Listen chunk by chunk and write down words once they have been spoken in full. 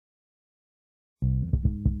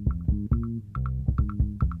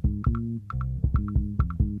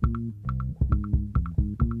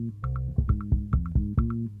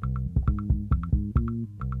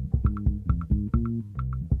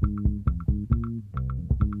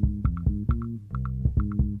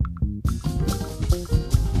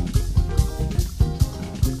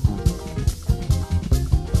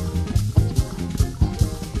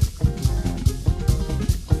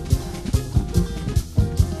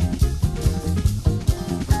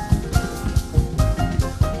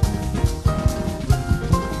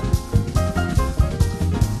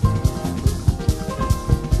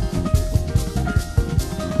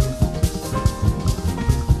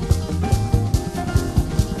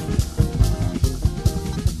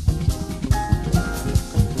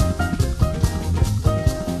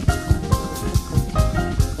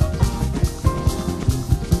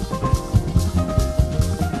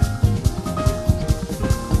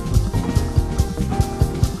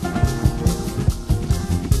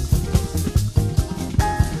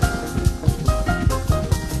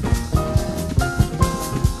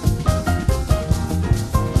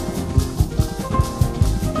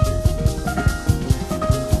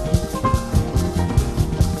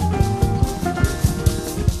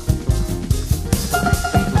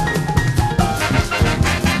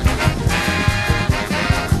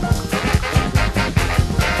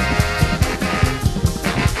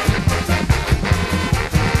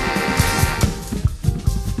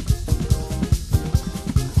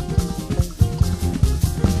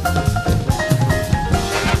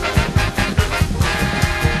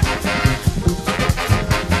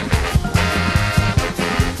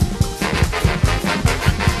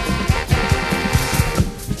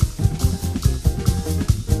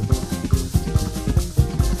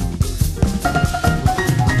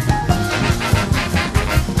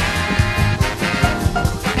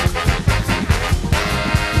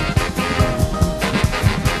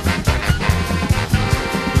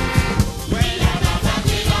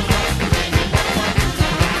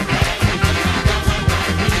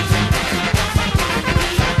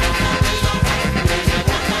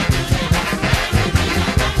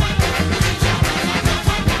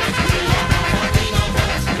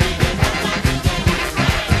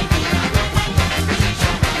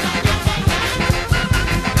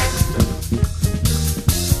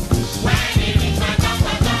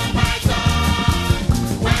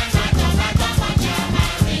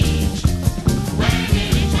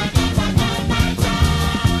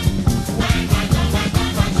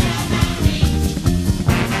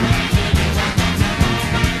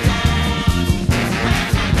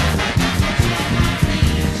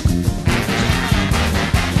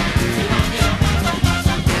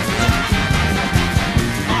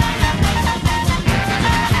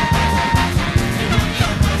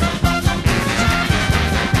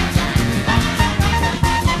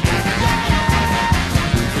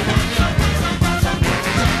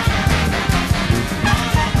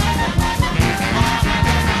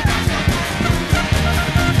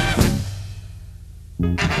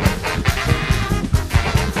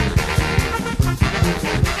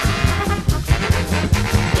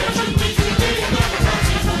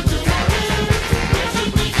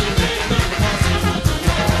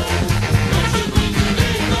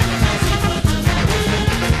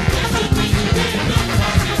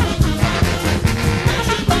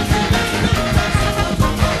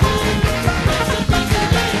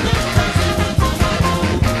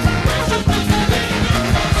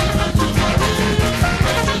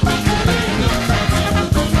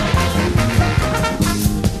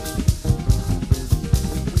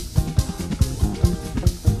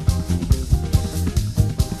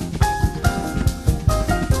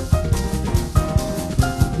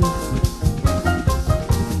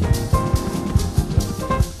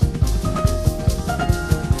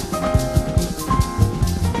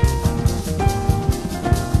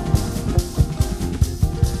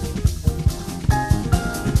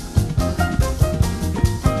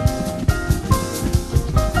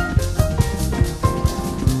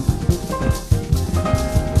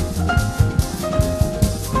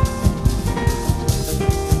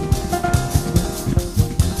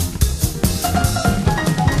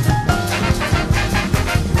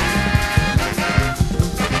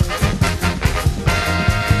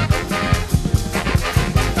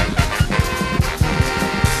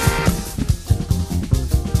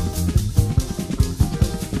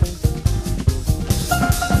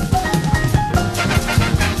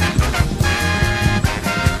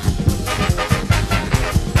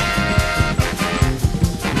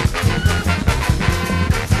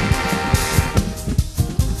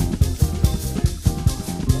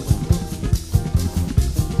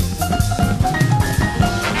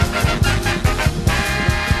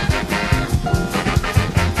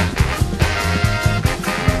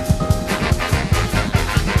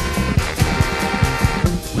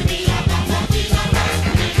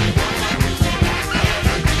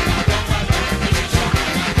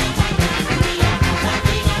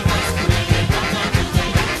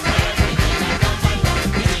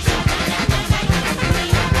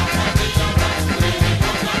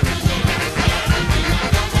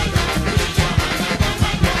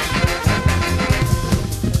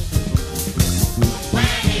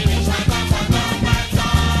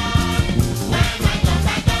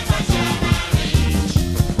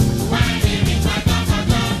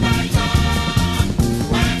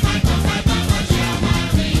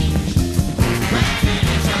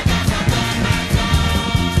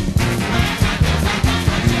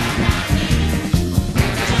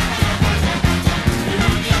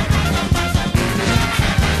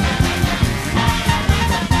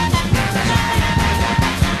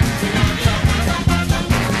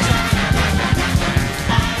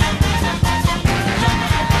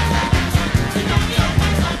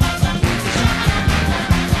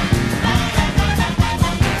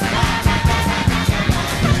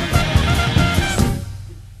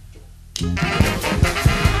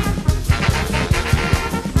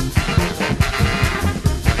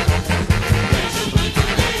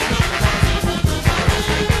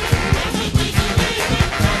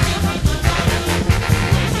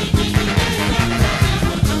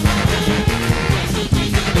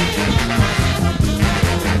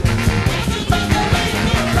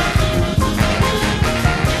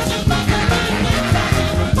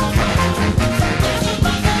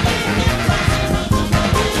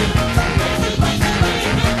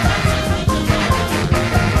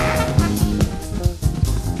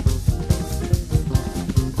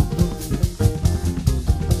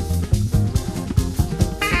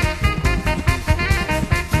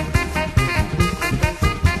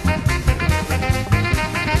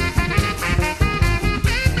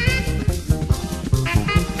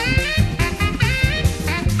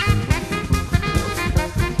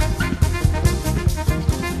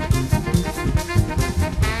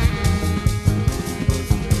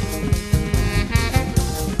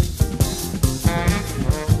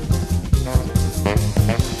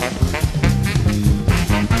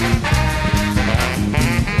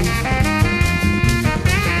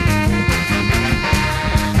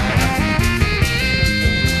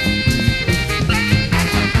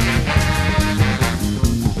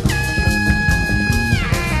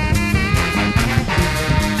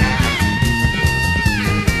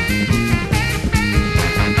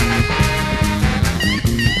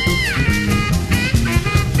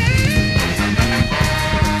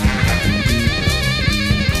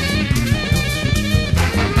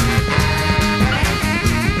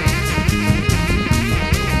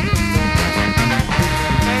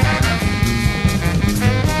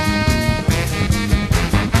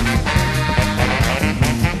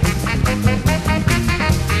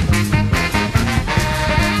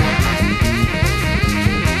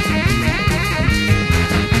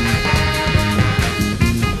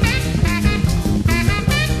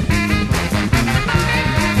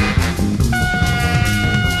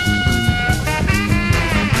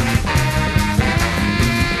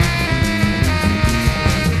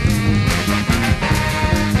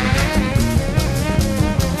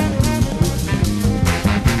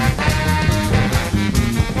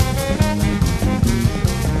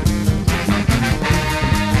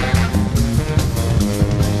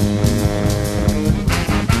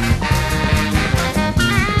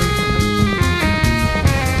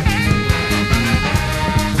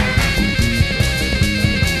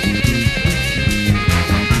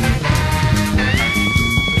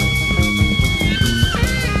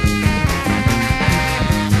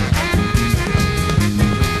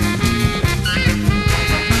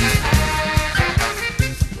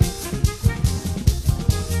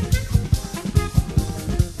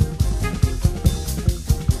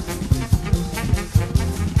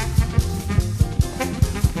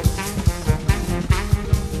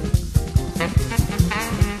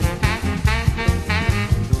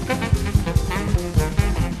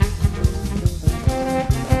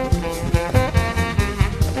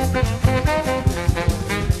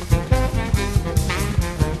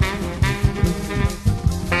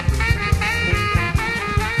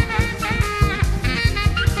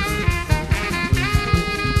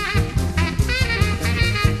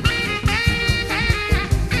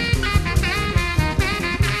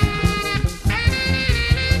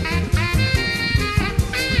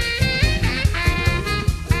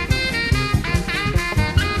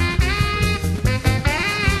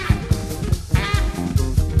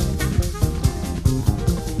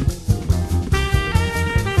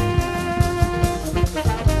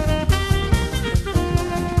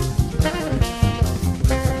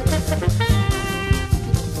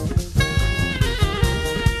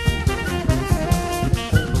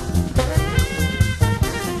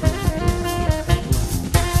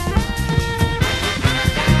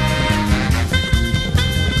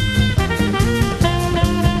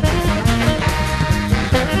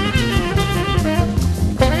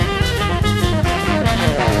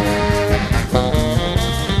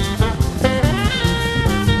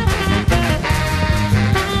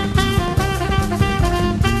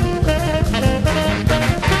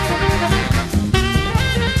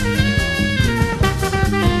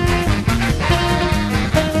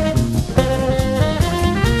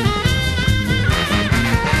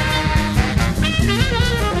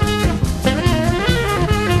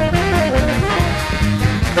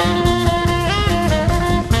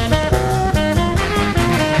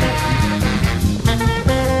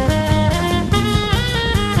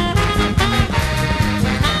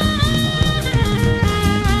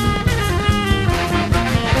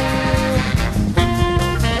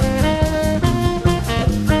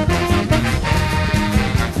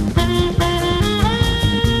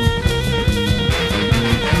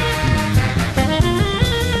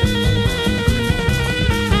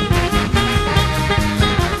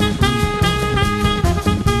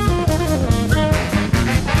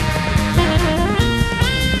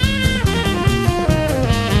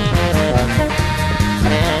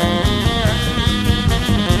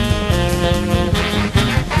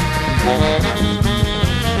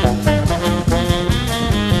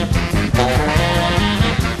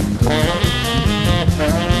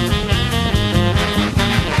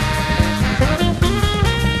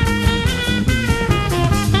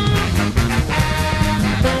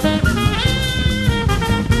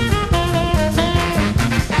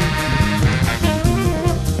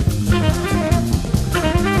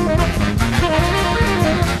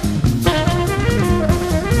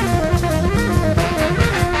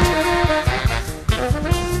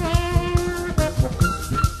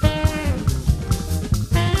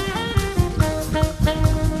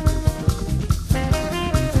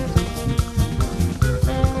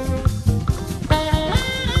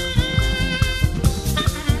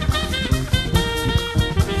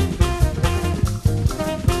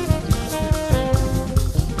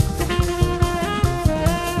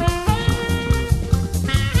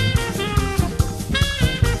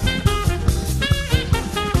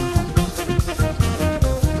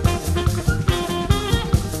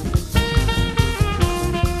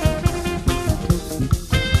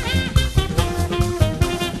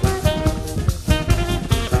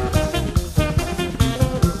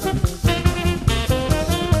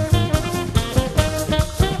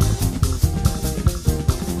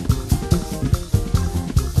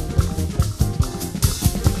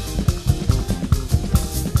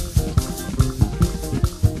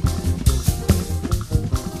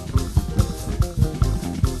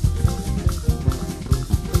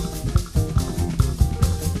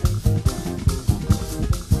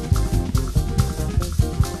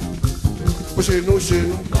Oshenu,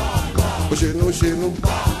 Oshenu,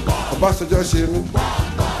 Obasanjo Shenu,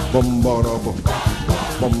 Bomborobo,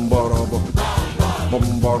 Bomborobo,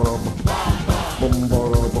 Bomborobo,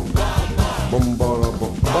 Bomborobo, Bomborobo,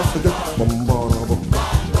 Obasanjo, Bomborobo,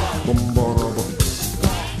 Bomborobo.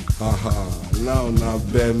 Aha, now,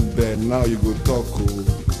 Ben, now you go talk.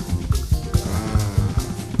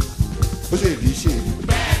 Oshedi shedi,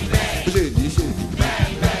 Oshedi shedi,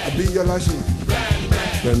 Abiyola shedi,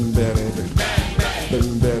 Bemberebe,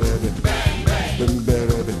 Bemberebe,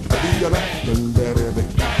 Bemberebe, Abiyola, Bemberebe,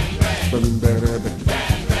 Bemberebe,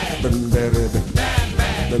 Bemberebe,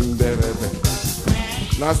 Bemberebe.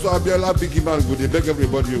 Now so Abiola big man go, they beg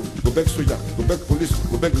everybody, go back soldier, go back police,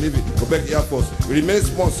 go back Navy, go back Air Force. Remain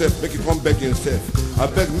small self, make it come back himself. I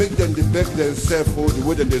beg, make them they beg themselves for the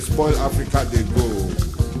way that they spoil Africa they go.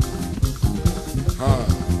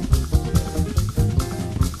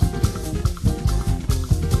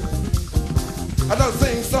 I don't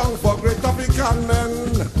sing song for great African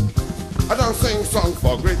men. I don't sing song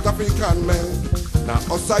for great African men. Now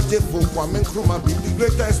Osaje Kwame Nkrumah be the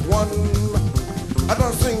greatest one. I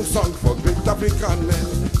don't sing song for great African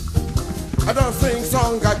men. I don't sing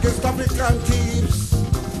song against African thieves.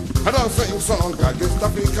 I don't sing song against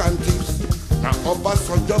African thieves. Now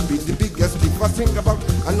Obasanjo be the biggest thief I sing about.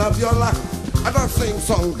 And Abiola, I don't sing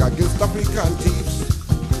song against African thieves.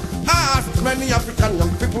 I asked many African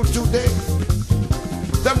young people today.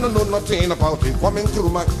 Them don't know nothing about it. Kwame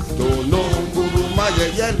Nkrumah don't know Nkrumah.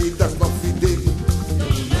 Yeah, leaders not fide.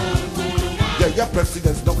 Yeah,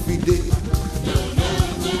 presidents not fide.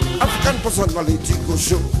 African personality go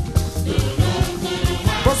show.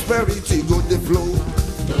 Prosperity go the flow.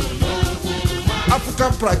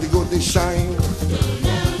 African pride go they shine.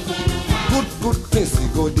 Good things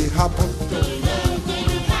go they happen.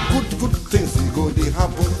 Good things go they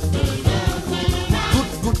happen.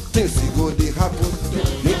 Good things go they happen.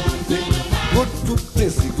 Good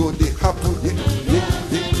things go they happen.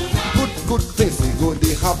 Good things go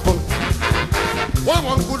they happen.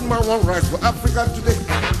 One good man, one rise for Africa today.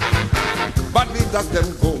 Bad leaders them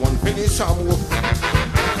go on finish and work.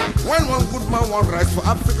 One good man, one rise for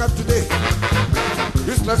Africa today.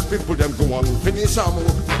 Useless people them go on finish and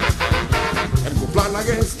work. And go plan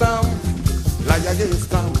against them, lie against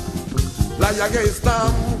them, lie against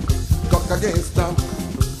them, talk against them,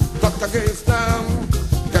 talk against them,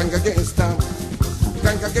 gang against them,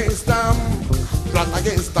 gang against them, plan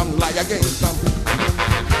against them, lie against them.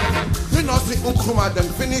 You know see Nkrumah them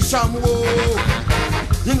finish am wo.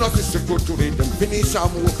 You know see Sekou Touré them finish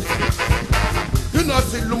am wo. You know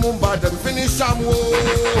see Lumumba them finish am wo.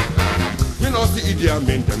 You know see Idi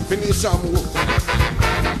Amin them finish am wo.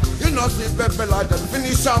 You know see Bebela them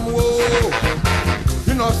finish am wo.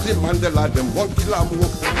 You know see Mandela them won't kill am wo.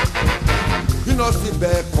 You know see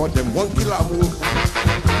Beko them won't kill am wo.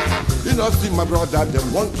 You know see my brother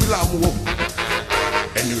them won't kill am wo.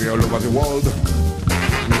 Anyway all over the world,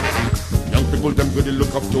 young people them go to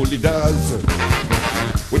look up to leaders.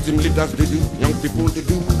 What them leaders they do, young people they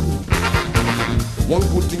do. One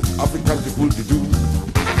good thing African people they do.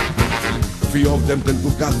 Three of them then go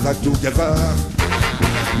gather together.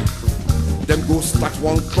 Them go start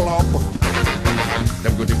one club.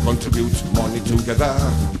 Them go to contribute money together.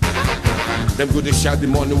 Them go to share the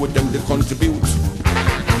money with them they contribute.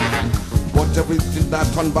 But everything that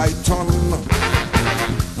turn by turn.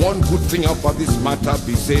 One good thing about this matter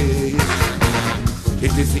be say,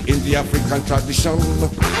 it is in the African tradition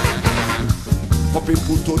for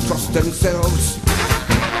people to trust themselves.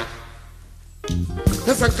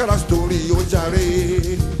 There's a kind of story,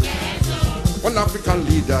 Ojare. One African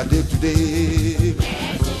leader day today,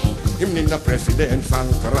 him in the President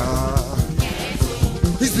Sankara.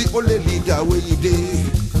 He's the only leader where he day.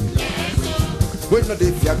 When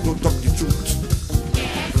they fear to talk the truth.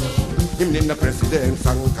 Him in the President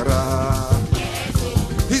Sankara.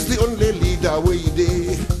 He's the only leader where he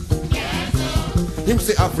day. Him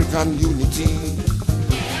say African unity.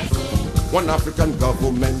 One African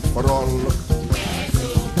government for all.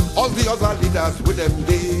 All the other leaders with them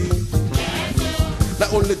day.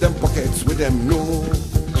 Not only them pockets with them know.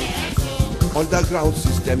 Underground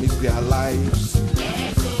system is their lives.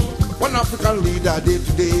 One African leader day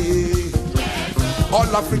today.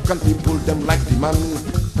 All African people them like the man.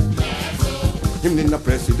 Him in the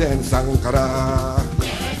President Sankara.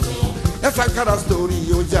 A Sankara story,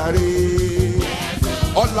 Ojare.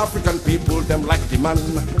 All African people them like the man.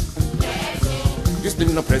 He's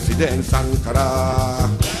in the President Sankara.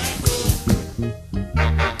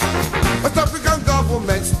 West African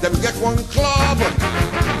governments them get one club.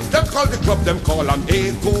 Them call the club, them call them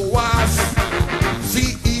ECOWAS.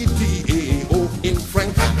 CEDAO in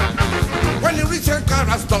French. When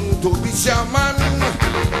Shankara's done to be shaman,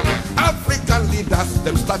 African leaders,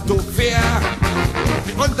 them start to fear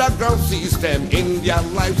the underground system in their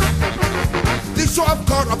lives. The show of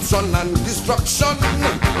corruption and destruction,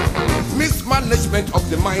 mismanagement of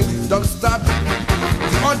the mind don't start.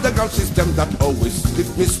 The underground system that always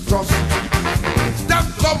gives mistrust. Them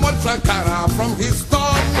come on Sankara from his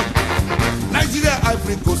tongue, Nigeria,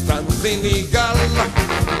 Ivory Coast and Senegal.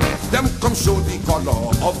 Them come show the color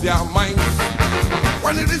of their minds.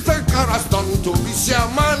 When it is Sankara's done to be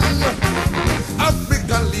shaman,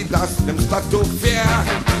 African leaders, them start to fear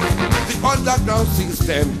the underground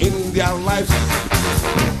system in their lives.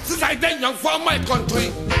 Since I then young for my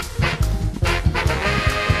country,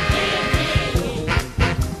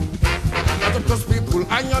 I don't trust people,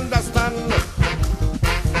 I understand.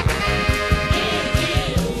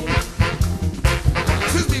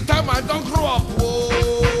 Since the time I don't grow up,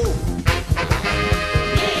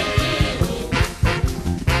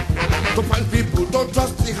 to find people don't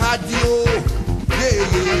trust the radio.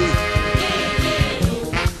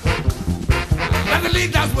 And the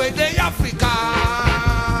leaders were the Africa.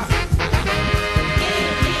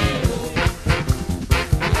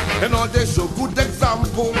 And all they show good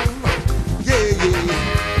example.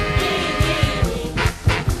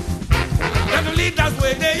 And the leaders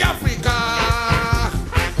were the Africa.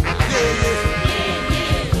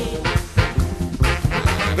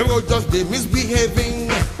 They were just they misbehaving.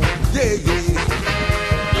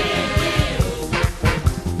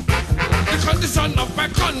 The condition of my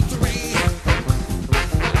country.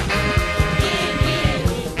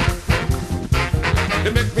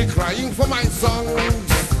 They make me crying for my songs.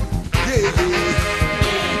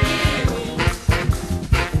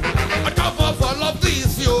 On top of all of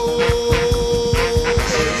this,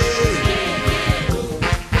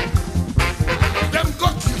 them go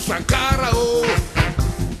kill Sankara,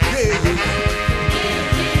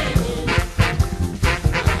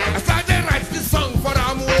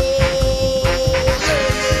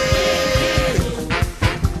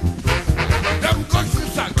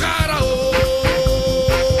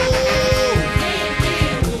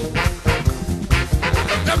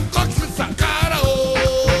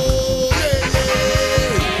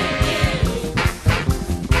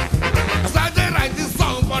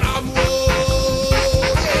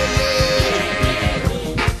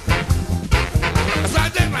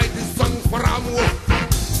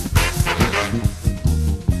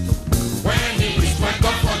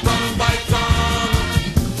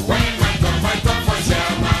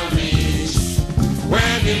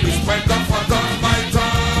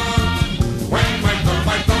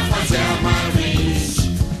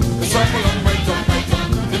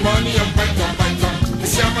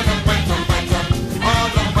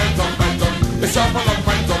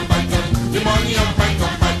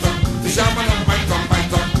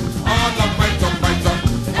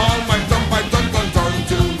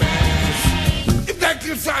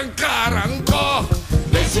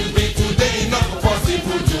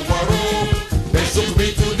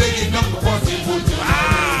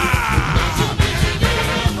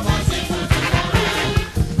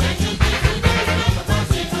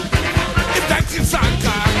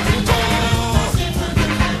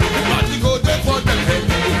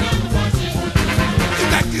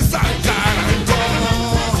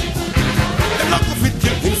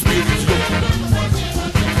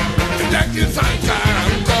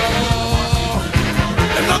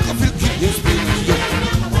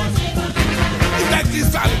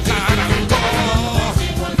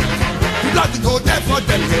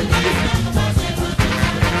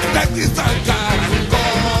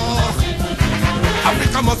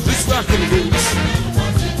 Africa must be stuck in roots.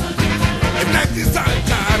 If that is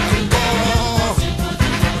Sankara,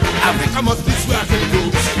 Africa must be stuck in roots.